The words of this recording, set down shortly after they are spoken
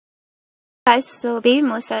Guys, so baby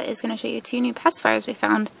Melissa is going to show you 2 new pacifiers we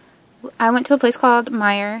found. I went to a place called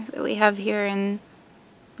Meyer that we have here in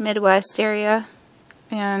Midwest area,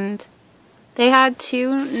 and they had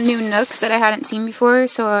 2 new Nooks that I hadn't seen before,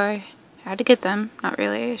 so I had to get them. Not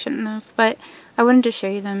really, I shouldn't have, but I wanted to show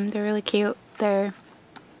you them. They're really cute. They're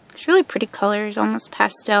just really pretty colors, almost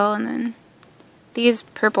pastel, and then these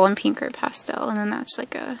purple and pink are pastel, and then that's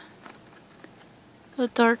like a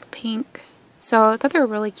dark pink. So I thought they were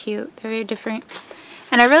really cute. They're very different.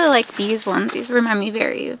 And I really like these ones. These remind me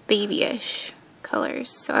very babyish colors.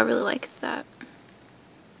 So I really liked that.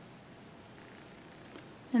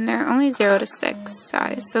 And they're only 0 to 6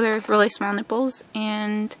 size. So they're really small nipples.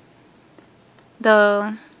 And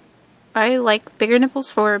I like bigger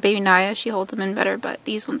nipples for baby Nyah. She holds them in better. But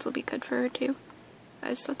these ones will be good for her too. I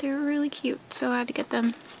just thought they were really cute. So I had to get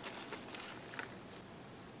them.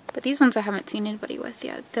 But these ones I haven't seen anybody with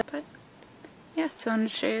yet. But yeah, so I'm going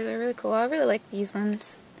to show you. They're really cool. I really like these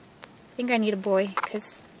ones. I think I need a boy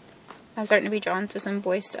because I'm starting to be drawn to some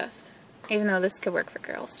boy stuff. Even though this could work for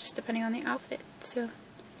girls, just depending on the outfit. So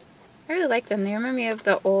I really like them. They remind me of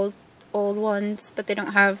the old ones, but they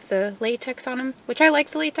don't have the latex on them. Which I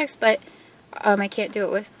like the latex, but I can't do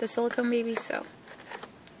it with the silicone baby, so.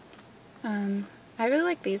 I really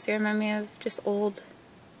like these. They remind me of just old,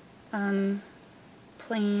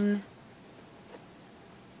 plain,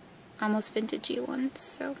 almost vintagey ones,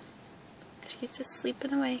 so she's just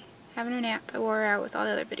sleeping away, having her nap. I wore her out with all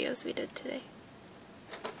the other videos we did today.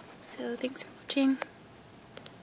 So thanks for watching.